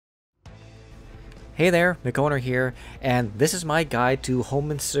Hey there, McOwner here, and this is my guide to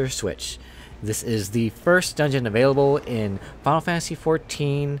Holminster Switch. This is the first dungeon available in Final Fantasy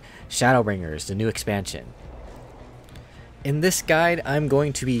XIV Shadowbringers, the new expansion. In this guide, I'm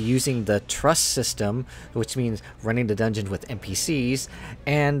going to be using the trust system, which means running the dungeon with NPCs,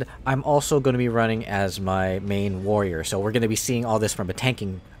 and I'm also going to be running as my main warrior, so we're going to be seeing all this from a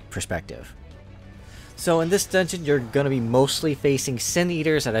tanking perspective. So in this dungeon, you're going to be mostly facing Sin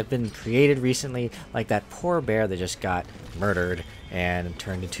Eaters that have been created recently, like that poor bear that just got murdered and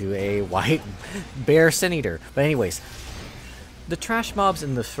turned into a white bear Sin Eater. But anyways, the trash mobs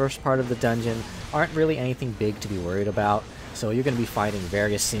in the first part of the dungeon aren't really anything big to be worried about. So you're going to be fighting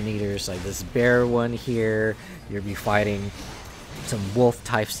various Sin Eaters, like this bear one here. You'll be fighting some wolf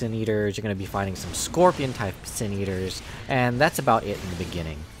type Sin Eaters. You're going to be fighting some scorpion type Sin Eaters. And that's about it in the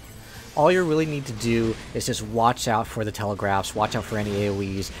beginning. All you really need to do is just watch out for the telegraphs, watch out for any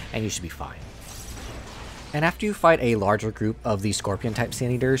AoEs, and you should be fine. And after you fight a larger group of these Scorpion type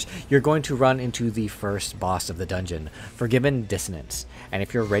Sin Eaters, you're going to run into the first boss of the dungeon, Forgiven Dissonance. And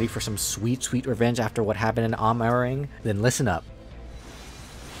if you're ready for some sweet, sweet revenge after what happened in Amaring, then listen up.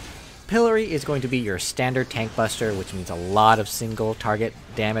 Pillory is going to be your standard tank buster, which means a lot of single target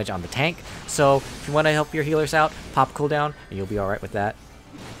damage on the tank. So if you want to help your healers out, pop cooldown, and you'll be alright with that.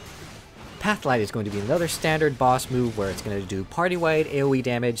 Pathlight is going to be another standard boss move where it's going to do party-wide AoE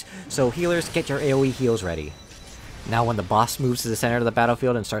damage, so healers, get your AoE heals ready. Now when the boss moves to the center of the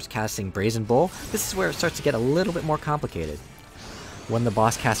battlefield and starts casting Brazen Bull, this is where it starts to get a little bit more complicated. When the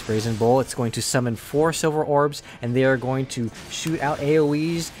boss casts Brazen Bull, it's going to summon 4 silver orbs, and they are going to shoot out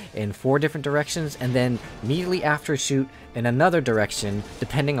AoEs in 4 different directions, and then immediately after shoot in another direction,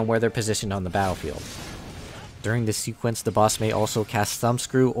 depending on where they're positioned on the battlefield. During this sequence, the boss may also cast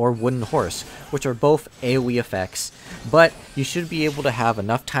Thumbscrew or Wooden Horse, which are both AoE effects, but you should be able to have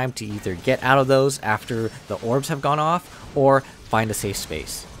enough time to either get out of those after the orbs have gone off, or find a safe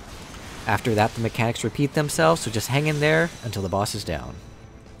space. After that, the mechanics repeat themselves, so just hang in there until the boss is down.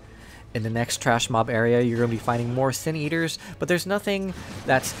 In the next trash mob area, you're going to be fighting more Sin Eaters, but there's nothing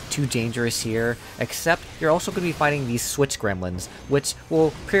that's too dangerous here, except you're also going to be fighting these Switch Gremlins, which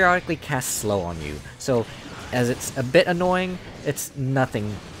will periodically cast Slow on you, so as it's a bit annoying, it's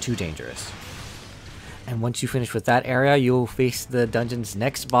nothing too dangerous. And once you finish with that area, you'll face the dungeon's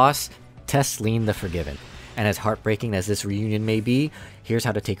next boss, Tesleen the Forgiven. And as heartbreaking as this reunion may be, here's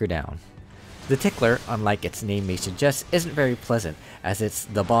how to take her down. The Tickler, unlike its name may suggest, isn't very pleasant, as it's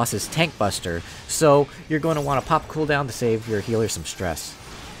the boss's tank buster, so you're going to want to pop cooldown to save your healer some stress.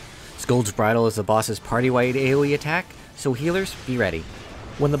 Scold's Bridle is the boss's party-wide AoE attack, so healers, be ready.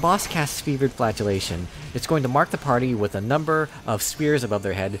 When the boss casts Fevered Flagellation, it's going to mark the party with a number of spears above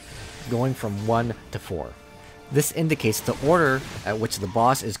their head, going from 1 to 4. This indicates the order at which the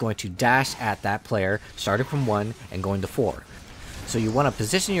boss is going to dash at that player, starting from 1 and going to 4. So you want to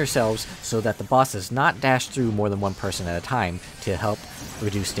position yourselves so that the boss does not dash through more than one person at a time to help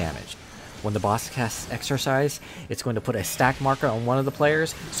reduce damage. When the boss casts Exorcise, it's going to put a stack marker on one of the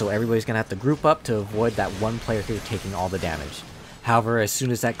players, so everybody's going to have to group up to avoid that one player here taking all the damage. However, as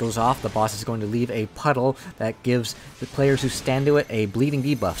soon as that goes off, the boss is going to leave a puddle that gives the players who stand to it a bleeding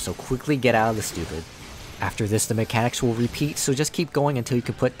debuff, so quickly get out of the stupid. After this, the mechanics will repeat, so just keep going until you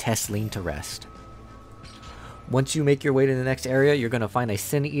can put Tesleen to rest. Once you make your way to the next area, you're going to find a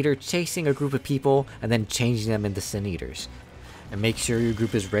Sin Eater chasing a group of people and then changing them into Sin Eaters. And make sure your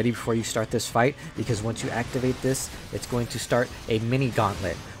group is ready before you start this fight, because once you activate this, it's going to start a mini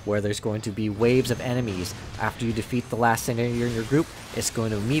gauntlet where there's going to be waves of enemies. After you defeat the last Sin Eater in your group, it's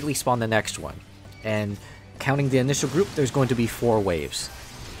going to immediately spawn the next one. And counting the initial group, there's going to be 4 waves.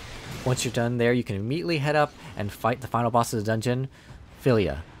 Once you're done there, you can immediately head up and fight the final boss of the dungeon,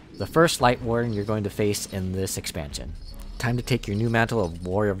 Philia, the first light warrior you're going to face in this expansion. Time to take your new mantle of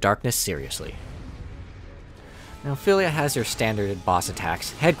Warrior of Darkness seriously. Now, Philia has your standard boss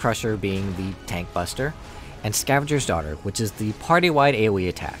attacks, Head Crusher being the tank buster, and Scavenger's Daughter, which is the party-wide AoE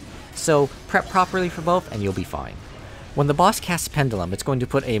attack. So prep properly for both and you'll be fine. When the boss casts Pendulum, it's going to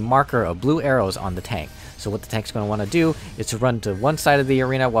put a marker of blue arrows on the tank. So what the tank's going to want to do is to run to one side of the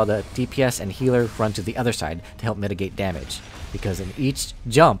arena while the DPS and healer run to the other side to help mitigate damage. Because in each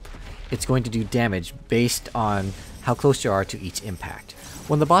jump, it's going to do damage based on how close you are to each impact.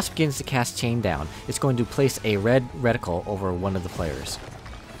 When the boss begins to cast Chain Down, it's going to place a red reticle over one of the players.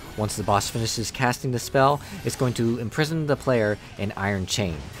 Once the boss finishes casting the spell, it's going to imprison the player in Iron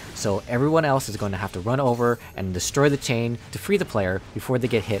Chain. So everyone else is going to have to run over and destroy the chain to free the player before they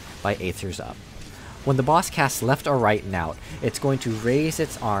get hit by Aether's Up. When the boss casts left or right and out, it's going to raise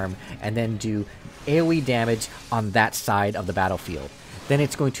its arm and then do AoE damage on that side of the battlefield. then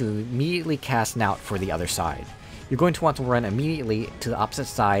it's going to immediately cast Knout for the other side. You're going to want to run immediately to the opposite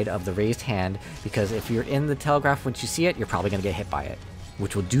side of the raised hand, because if you're in the telegraph once you see it, you're probably going to get hit by it,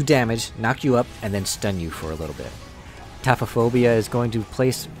 which will do damage, knock you up, and then stun you for a little bit. Taphophobia is going to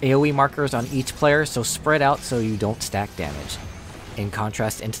place AoE markers on each player, so spread out so you don't stack damage. In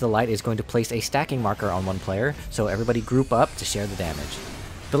contrast, Into the Light is going to place a stacking marker on one player, so everybody group up to share the damage.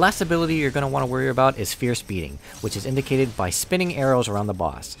 The last ability you're going to want to worry about is Fierce Beating, which is indicated by spinning arrows around the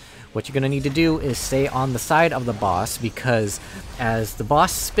boss. What you're going to need to do is stay on the side of the boss, because as the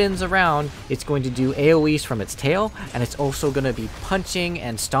boss spins around, it's going to do AoEs from its tail, and it's also going to be punching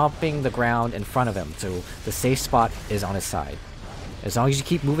and stomping the ground in front of him, so the safe spot is on his side. As long as you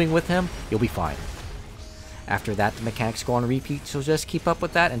keep moving with him, you'll be fine. After that, the mechanics go on repeat, so just keep up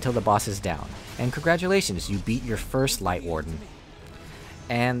with that until the boss is down. And congratulations, you beat your first Light Warden.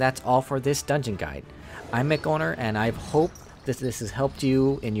 And that's all for this dungeon guide. I'm McOwner, and I hope that this has helped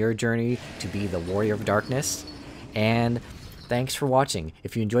you in your journey to be the Warrior of Darkness. And thanks for watching.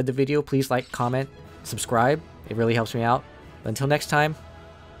 If you enjoyed the video, please like, comment, subscribe. It really helps me out. Until next time,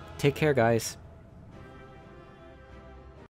 take care, guys.